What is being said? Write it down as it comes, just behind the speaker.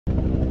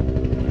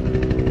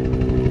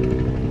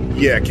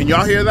Yeah, can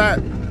y'all hear that?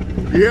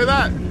 You hear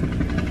that?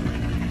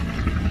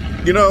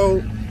 You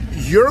know,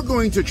 you're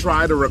going to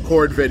try to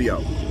record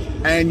video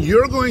and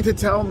you're going to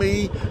tell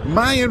me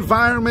my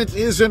environment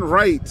isn't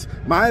right,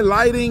 my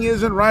lighting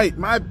isn't right,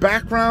 my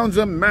background's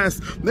a mess,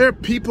 there are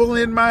people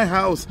in my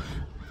house.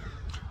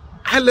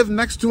 I live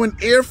next to an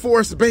Air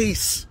Force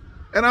base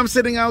and I'm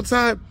sitting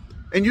outside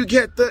and you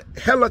get the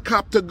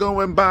helicopter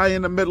going by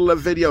in the middle of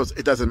videos.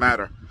 It doesn't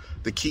matter.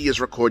 The key is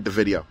record the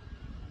video.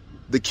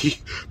 The key,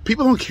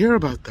 people don't care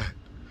about that.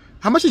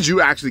 How much did you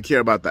actually care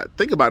about that?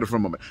 Think about it for a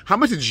moment. How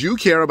much did you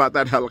care about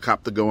that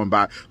helicopter going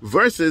by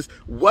versus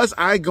was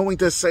I going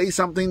to say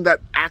something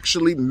that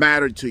actually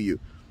mattered to you?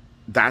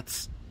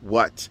 That's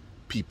what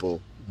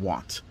people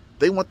want.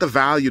 They want the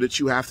value that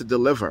you have to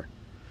deliver.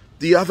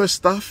 The other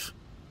stuff,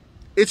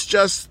 it's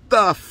just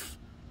stuff.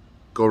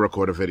 Go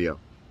record a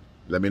video.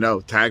 Let me know.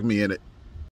 Tag me in it.